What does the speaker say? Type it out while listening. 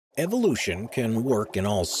Evolution can work in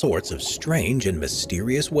all sorts of strange and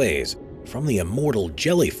mysterious ways, from the immortal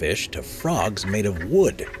jellyfish to frogs made of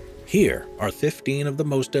wood. Here are 15 of the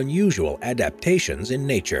most unusual adaptations in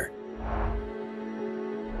nature.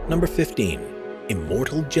 Number 15.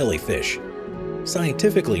 Immortal jellyfish.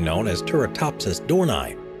 Scientifically known as Turritopsis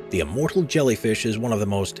dohrnii, the immortal jellyfish is one of the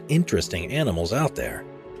most interesting animals out there.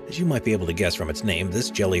 As you might be able to guess from its name,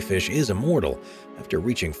 this jellyfish is immortal. After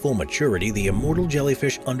reaching full maturity, the immortal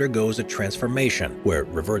jellyfish undergoes a transformation, where it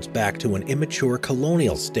reverts back to an immature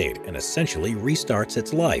colonial state and essentially restarts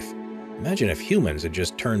its life. Imagine if humans had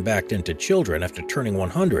just turned back into children after turning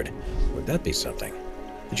 100. Would that be something?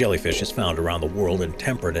 The jellyfish is found around the world in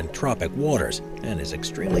temperate and tropic waters, and is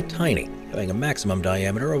extremely tiny, having a maximum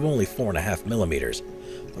diameter of only 4.5 millimeters.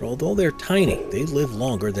 But although they're tiny, they live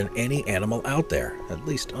longer than any animal out there, at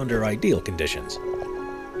least under ideal conditions.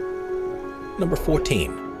 Number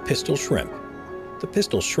 14. Pistol shrimp. The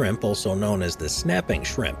pistol shrimp, also known as the snapping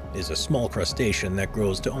shrimp, is a small crustacean that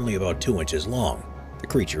grows to only about 2 inches long. The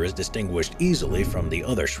creature is distinguished easily from the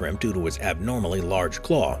other shrimp due to its abnormally large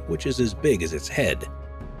claw, which is as big as its head.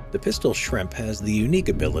 The pistol shrimp has the unique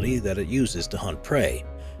ability that it uses to hunt prey.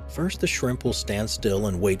 First, the shrimp will stand still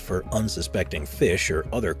and wait for unsuspecting fish or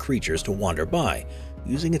other creatures to wander by.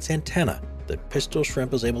 Using its antenna, the pistol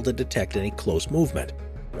shrimp is able to detect any close movement.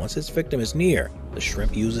 Once its victim is near, the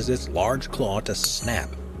shrimp uses its large claw to snap,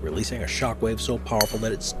 releasing a shockwave so powerful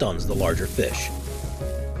that it stuns the larger fish.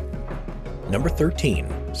 Number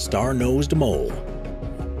 13. Star-nosed mole.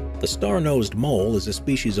 The star-nosed mole is a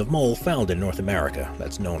species of mole found in North America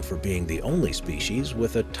that's known for being the only species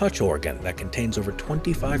with a touch organ that contains over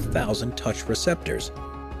 25,000 touch receptors.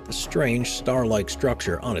 The strange star-like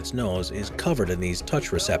structure on its nose is covered in these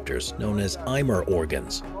touch receptors, known as Eimer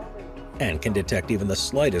organs, and can detect even the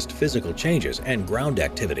slightest physical changes and ground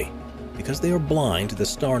activity. Because they are blind, the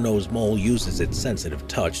star-nosed mole uses its sensitive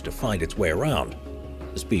touch to find its way around.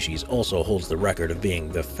 The species also holds the record of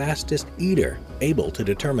being the fastest eater, able to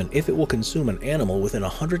determine if it will consume an animal within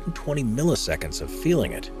 120 milliseconds of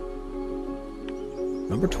feeling it.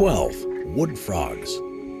 Number 12. Wood frogs.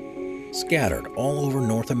 Scattered all over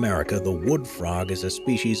North America, the wood frog is a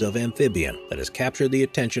species of amphibian that has captured the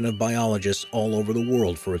attention of biologists all over the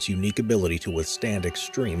world for its unique ability to withstand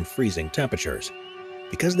extreme freezing temperatures.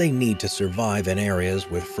 Because they need to survive in areas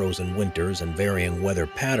with frozen winters and varying weather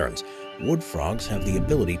patterns, wood frogs have the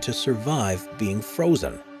ability to survive being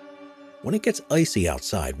frozen. When it gets icy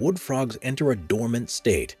outside, wood frogs enter a dormant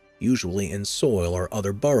state, usually in soil or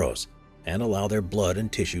other burrows, and allow their blood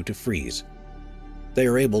and tissue to freeze. They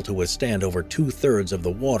are able to withstand over 2/3 of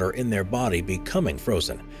the water in their body becoming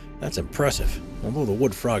frozen. That's impressive. Although the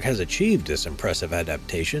wood frog has achieved this impressive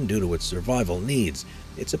adaptation due to its survival needs,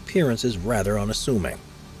 its appearance is rather unassuming.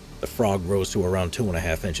 The frog grows to around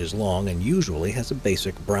 2.5 inches long and usually has a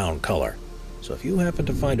basic brown color. So if you happen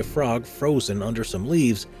to find a frog frozen under some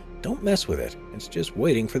leaves, don't mess with it. It's just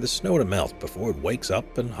waiting for the snow to melt before it wakes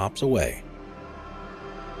up and hops away.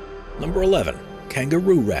 Number 11.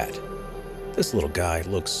 Kangaroo rat. This little guy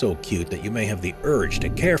looks so cute that you may have the urge to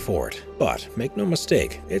care for it, but make no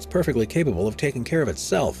mistake, it's perfectly capable of taking care of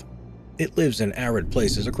itself. It lives in arid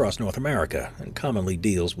places across North America and commonly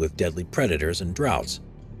deals with deadly predators and droughts.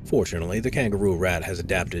 Fortunately, the kangaroo rat has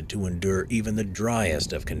adapted to endure even the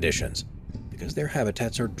driest of conditions. Because their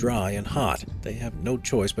habitats are dry and hot, they have no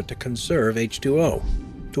choice but to conserve H2O.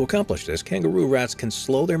 To accomplish this, kangaroo rats can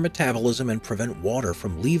slow their metabolism and prevent water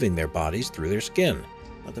from leaving their bodies through their skin.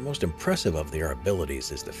 But the most impressive of their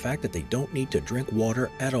abilities is the fact that they don't need to drink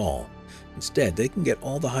water at all. Instead, they can get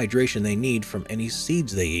all the hydration they need from any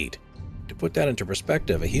seeds they eat. To put that into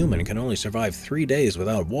perspective, a human can only survive 3 days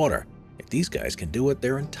without water. If these guys can do it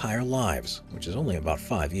their entire lives, which is only about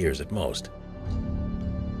 5 years at most.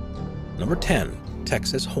 Number 10.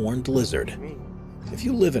 Texas horned lizard. If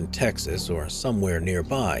you live in Texas or somewhere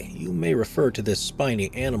nearby, you may refer to this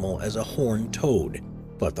spiny animal as a horned toad.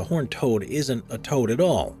 But the horned toad isn't a toad at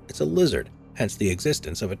all, it's a lizard, hence the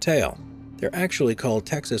existence of a tail. They're actually called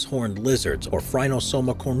Texas horned lizards, or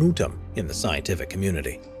Phrynosoma cornutum, in the scientific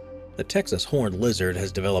community. The Texas horned lizard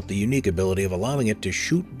has developed the unique ability of allowing it to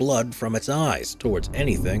shoot blood from its eyes towards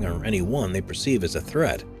anything or anyone they perceive as a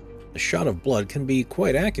threat. The shot of blood can be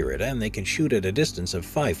quite accurate, and they can shoot at a distance of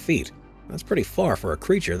 5 feet. That's pretty far for a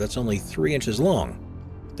creature that's only 3 inches long.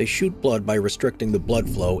 They shoot blood by restricting the blood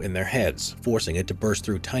flow in their heads, forcing it to burst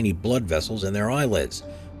through tiny blood vessels in their eyelids.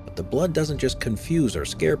 But the blood doesn't just confuse or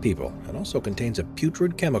scare people, it also contains a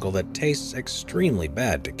putrid chemical that tastes extremely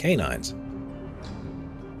bad to canines.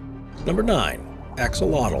 Number 9.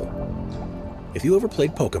 Axolotl. If you ever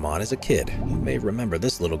played Pokemon as a kid, you may remember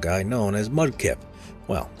this little guy known as Mudkip.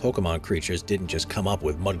 Well, Pokemon creatures didn't just come up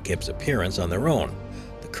with Mudkip's appearance on their own.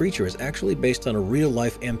 The creature is actually based on a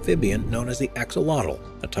real-life amphibian known as the axolotl,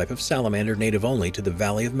 a type of salamander native only to the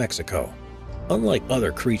Valley of Mexico. Unlike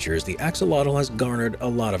other creatures, the axolotl has garnered a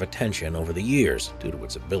lot of attention over the years due to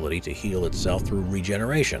its ability to heal itself through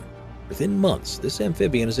regeneration. Within months, this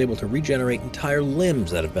amphibian is able to regenerate entire limbs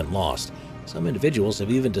that have been lost. Some individuals have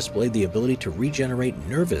even displayed the ability to regenerate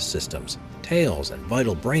nervous systems, tails, and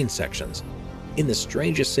vital brain sections. In the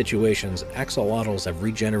strangest situations, axolotls have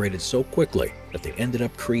regenerated so quickly that they ended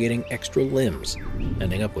up creating extra limbs,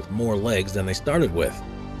 ending up with more legs than they started with.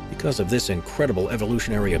 Because of this incredible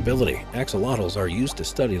evolutionary ability, axolotls are used to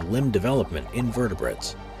study limb development in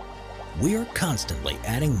vertebrates. We're constantly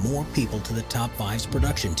adding more people to the Top 5's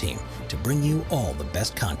production team to bring you all the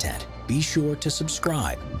best content. Be sure to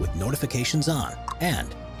subscribe with notifications on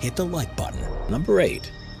and hit the like button. Number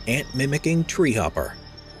 8. Ant-mimicking treehopper.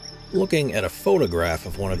 Looking at a photograph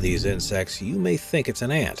of one of these insects, you may think it's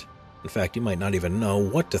an ant. In fact, you might not even know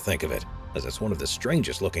what to think of it, as it's one of the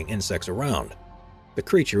strangest looking insects around. The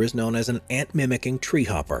creature is known as an ant-mimicking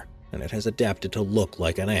treehopper, and it has adapted to look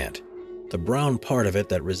like an ant. The brown part of it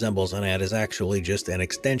that resembles an ant is actually just an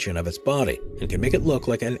extension of its body, and can make it look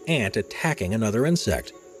like an ant attacking another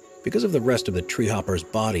insect. Because of the rest of the treehopper's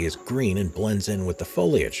body is green and blends in with the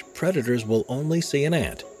foliage, predators will only see an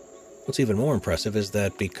ant. What's even more impressive is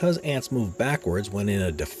that because ants move backwards when in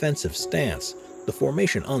a defensive stance, the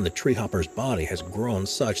formation on the treehopper's body has grown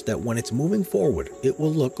such that when it's moving forward, it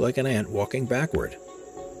will look like an ant walking backward.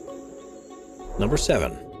 Number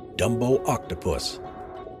 7. Dumbo octopus.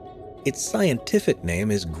 Its scientific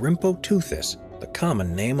name is Grimpoteuthis. The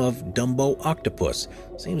common name of Dumbo octopus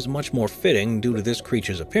seems much more fitting due to this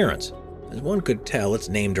creature's appearance. As one could tell, its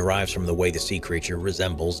name derives from the way the sea creature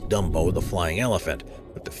resembles Dumbo the flying elephant,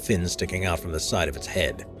 with the fins sticking out from the side of its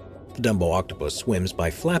head. The Dumbo octopus swims by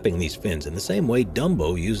flapping these fins in the same way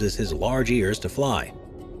Dumbo uses his large ears to fly.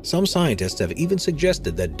 Some scientists have even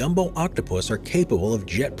suggested that Dumbo octopus are capable of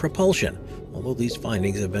jet propulsion, although these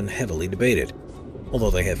findings have been heavily debated. Although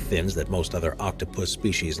they have fins that most other octopus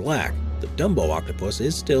species lack, the Dumbo octopus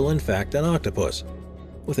is still in fact an octopus.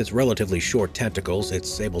 With its relatively short tentacles,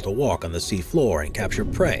 it's able to walk on the sea floor and capture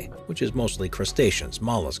prey, which is mostly crustaceans,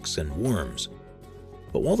 mollusks, and worms.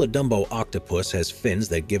 But while the Dumbo octopus has fins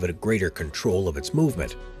that give it a greater control of its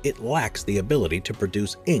movement, it lacks the ability to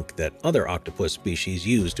produce ink that other octopus species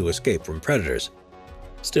use to escape from predators.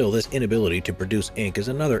 Still, this inability to produce ink is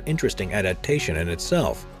another interesting adaptation in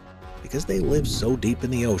itself. Because they live so deep in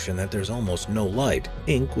the ocean that there's almost no light,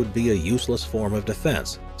 ink would be a useless form of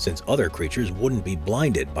defense, since other creatures wouldn't be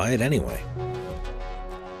blinded by it anyway.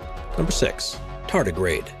 Number 6.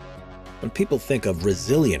 Tardigrade. When people think of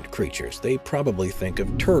resilient creatures, they probably think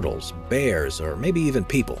of turtles, bears, or maybe even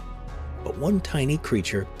people. But one tiny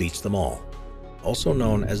creature beats them all. Also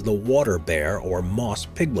known as the water bear or moss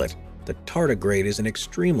piglet, the tardigrade is an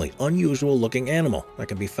extremely unusual looking animal that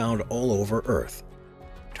can be found all over Earth.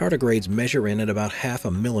 Tardigrades measure in at about half a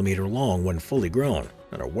millimeter long when fully grown,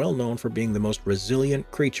 and are well known for being the most resilient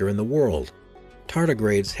creature in the world.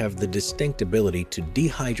 Tardigrades have the distinct ability to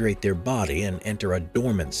dehydrate their body and enter a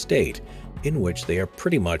dormant state, in which they are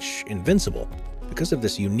pretty much invincible. Because of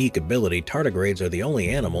this unique ability, tardigrades are the only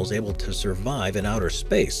animals able to survive in outer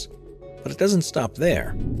space. But it doesn't stop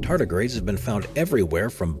there. Tardigrades have been found everywhere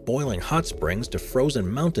from boiling hot springs to frozen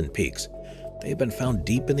mountain peaks. They have been found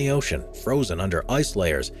deep in the ocean, frozen under ice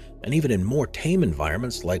layers, and even in more tame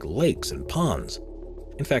environments like lakes and ponds.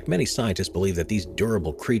 In fact, many scientists believe that these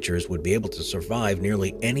durable creatures would be able to survive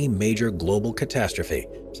nearly any major global catastrophe,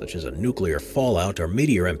 such as a nuclear fallout or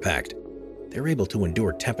meteor impact. They're able to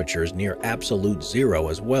endure temperatures near absolute zero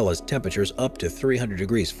as well as temperatures up to 300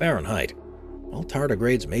 degrees Fahrenheit. While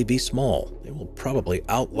tardigrades may be small, they will probably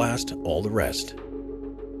outlast all the rest.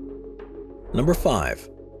 Number 5.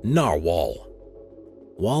 Narwhal.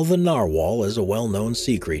 While the narwhal is a well-known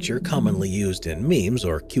sea creature commonly used in memes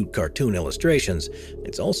or cute cartoon illustrations,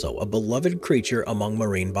 it's also a beloved creature among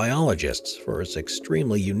marine biologists for its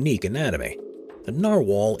extremely unique anatomy. The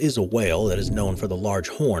narwhal is a whale that is known for the large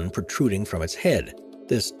horn protruding from its head.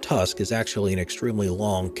 This tusk is actually an extremely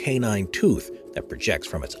long canine tooth that projects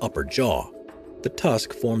from its upper jaw. The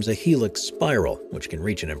tusk forms a helix spiral, which can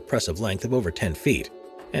reach an impressive length of over 10 feet,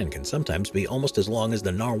 and can sometimes be almost as long as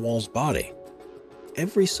the narwhal's body.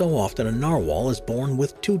 Every so often, a narwhal is born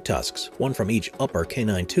with 2 tusks, one from each upper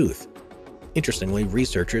canine tooth. Interestingly,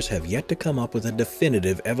 researchers have yet to come up with a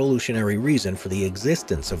definitive evolutionary reason for the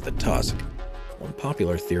existence of the tusk. One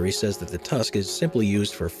popular theory says that the tusk is simply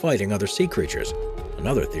used for fighting other sea creatures.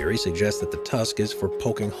 Another theory suggests that the tusk is for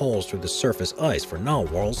poking holes through the surface ice for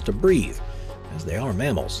narwhals to breathe, as they are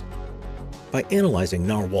mammals. By analyzing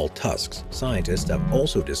narwhal tusks, scientists have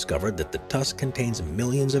also discovered that the tusk contains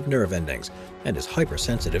millions of nerve endings and is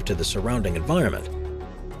hypersensitive to the surrounding environment.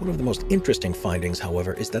 One of the most interesting findings,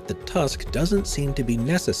 however, is that the tusk doesn't seem to be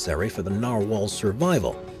necessary for the narwhal's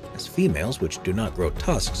survival, as females which do not grow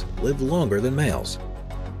tusks live longer than males.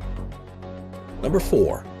 Number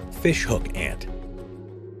 4. Fishhook ant.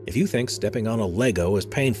 If you think stepping on a Lego is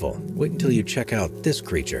painful, wait until you check out this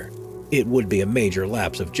creature. It would be a major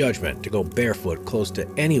lapse of judgment to go barefoot close to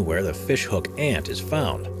anywhere the fishhook ant is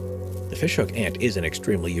found. The fishhook ant is an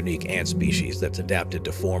extremely unique ant species that's adapted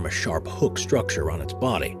to form a sharp hook structure on its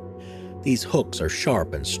body. These hooks are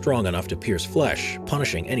sharp and strong enough to pierce flesh,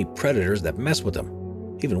 punishing any predators that mess with them.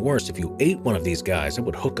 Even worse, if you ate one of these guys, it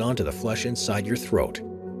would hook onto the flesh inside your throat.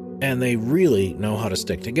 And they really know how to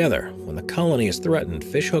stick together. When the colony is threatened,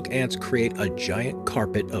 fishhook ants create a giant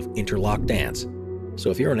carpet of interlocked ants.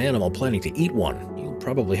 So if you're an animal planning to eat one, you'll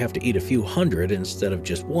probably have to eat a few hundred instead of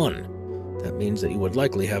just one. That means that you would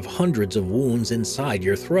likely have hundreds of wounds inside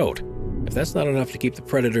your throat. If that's not enough to keep the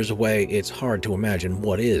predators away, it's hard to imagine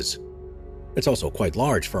what is. It's also quite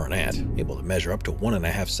large for an ant, able to measure up to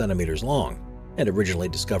 1.5 centimeters long, and originally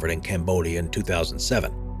discovered in Cambodia in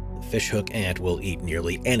 2007. The fishhook ant will eat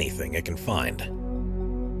nearly anything it can find.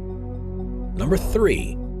 Number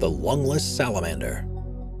 3. The lungless salamander.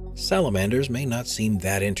 Salamanders may not seem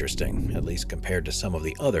that interesting, at least compared to some of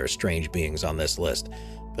the other strange beings on this list,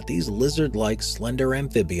 but these lizard-like slender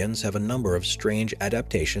amphibians have a number of strange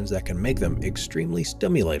adaptations that can make them extremely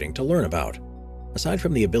stimulating to learn about. Aside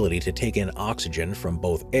from the ability to take in oxygen from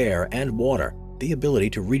both air and water, the ability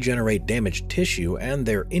to regenerate damaged tissue, and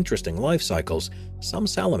their interesting life cycles, some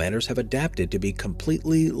salamanders have adapted to be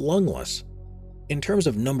completely lungless. In terms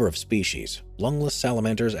of number of species, lungless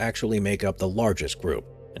salamanders actually make up the largest group,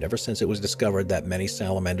 and ever since it was discovered that many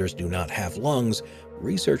salamanders do not have lungs,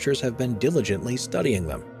 researchers have been diligently studying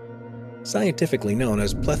them. Scientifically known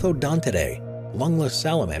as Plethodontidae, lungless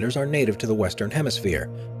salamanders are native to the Western Hemisphere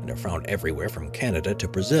and are found everywhere from Canada to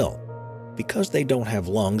Brazil. Because they don't have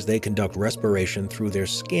lungs, they conduct respiration through their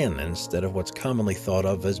skin instead of what's commonly thought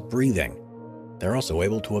of as breathing. They're also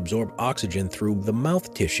able to absorb oxygen through the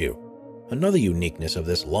mouth tissue. Another uniqueness of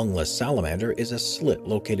this lungless salamander is a slit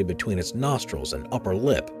located between its nostrils and upper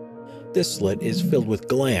lip. This slit is filled with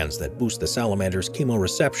glands that boost the salamander's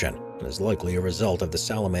chemoreception and is likely a result of the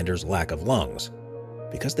salamander's lack of lungs.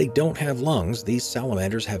 Because they don't have lungs, these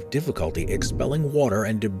salamanders have difficulty expelling water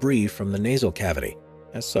and debris from the nasal cavity.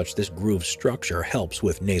 As such, this grooved structure helps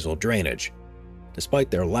with nasal drainage.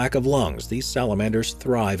 Despite their lack of lungs, these salamanders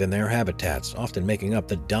thrive in their habitats, often making up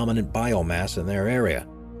the dominant biomass in their area.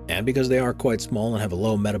 And because they are quite small and have a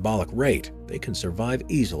low metabolic rate, they can survive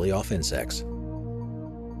easily off insects.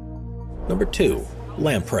 Number 2.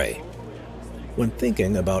 Lamprey. When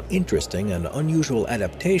thinking about interesting and unusual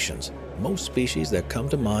adaptations, most species that come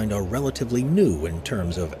to mind are relatively new in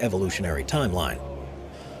terms of evolutionary timeline.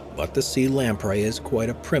 But the sea lamprey is quite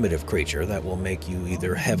a primitive creature that will make you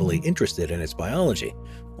either heavily interested in its biology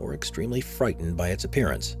or extremely frightened by its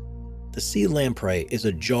appearance. The sea lamprey is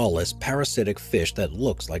a jawless, parasitic fish that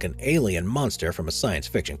looks like an alien monster from a science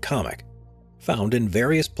fiction comic. Found in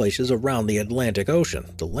various places around the Atlantic Ocean,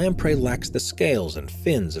 the lamprey lacks the scales and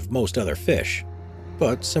fins of most other fish.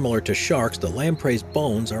 But similar to sharks, the lamprey's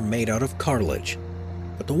bones are made out of cartilage.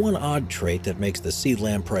 But the one odd trait that makes the sea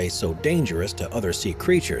lamprey so dangerous to other sea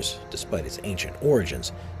creatures, despite its ancient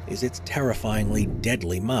origins, is its terrifyingly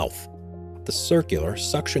deadly mouth. The circular,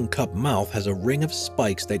 suction cup mouth has a ring of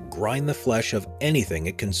spikes that grind the flesh of anything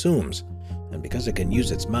it consumes, and because it can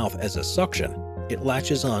use its mouth as a suction, it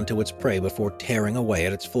latches on to its prey before tearing away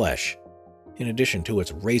at its flesh. In addition to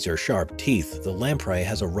its razor-sharp teeth, the lamprey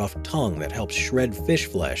has a rough tongue that helps shred fish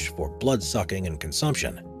flesh for blood-sucking and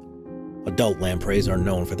consumption. Adult lampreys are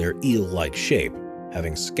known for their eel-like shape,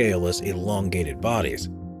 having scaleless, elongated bodies.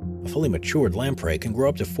 A fully matured lamprey can grow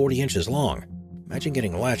up to 40 inches long. Imagine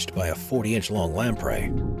getting latched by a 40-inch long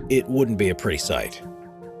lamprey. It wouldn't be a pretty sight.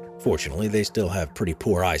 Fortunately, they still have pretty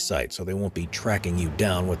poor eyesight, so they won't be tracking you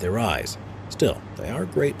down with their eyes. Still, they are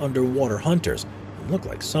great underwater hunters and look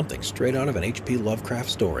like something straight out of an H.P. Lovecraft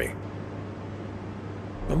story.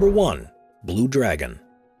 Number 1. Blue Dragon.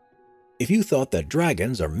 If you thought that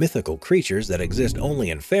dragons are mythical creatures that exist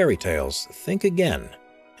only in fairy tales, think again.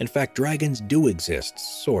 In fact, dragons do exist,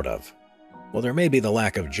 sort of. While there may be the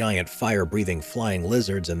lack of giant fire-breathing flying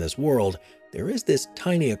lizards in this world, there is this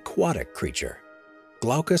tiny aquatic creature.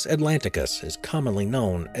 Glaucus atlanticus is commonly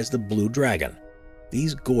known as the blue dragon.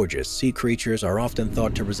 These gorgeous sea creatures are often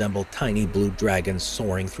thought to resemble tiny blue dragons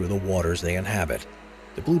soaring through the waters they inhabit.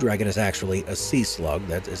 The blue dragon is actually a sea slug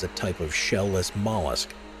that is a type of shell-less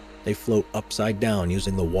mollusk. They float upside down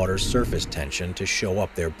using the water's surface tension to show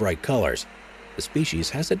up their bright colors. The species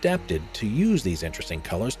has adapted to use these interesting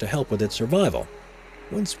colors to help with its survival.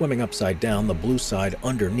 When swimming upside down, the blue side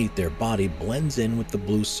underneath their body blends in with the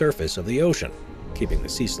blue surface of the ocean, keeping the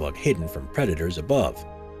sea slug hidden from predators above.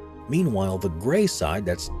 Meanwhile, the gray side,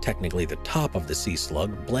 that's technically the top of the sea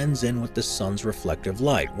slug, blends in with the sun's reflective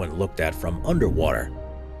light when looked at from underwater.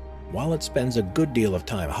 While it spends a good deal of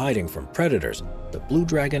time hiding from predators, the blue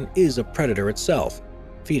dragon is a predator itself,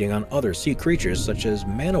 feeding on other sea creatures such as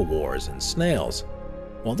man-o'-wars and snails.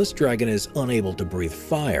 While this dragon is unable to breathe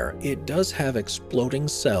fire, it does have exploding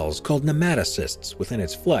cells called nematocysts within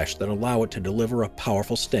its flesh that allow it to deliver a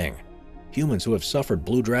powerful sting. Humans who have suffered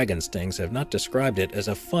blue dragon stings have not described it as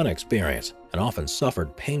a fun experience and often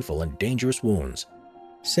suffered painful and dangerous wounds.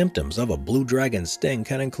 Symptoms of a blue dragon sting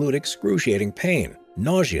can include excruciating pain,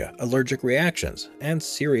 nausea, allergic reactions, and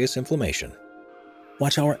serious inflammation.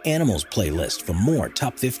 Watch our Animals playlist for more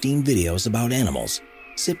top 15 videos about animals.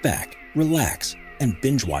 Sit back, relax, and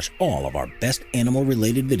binge watch all of our best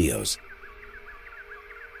animal-related videos.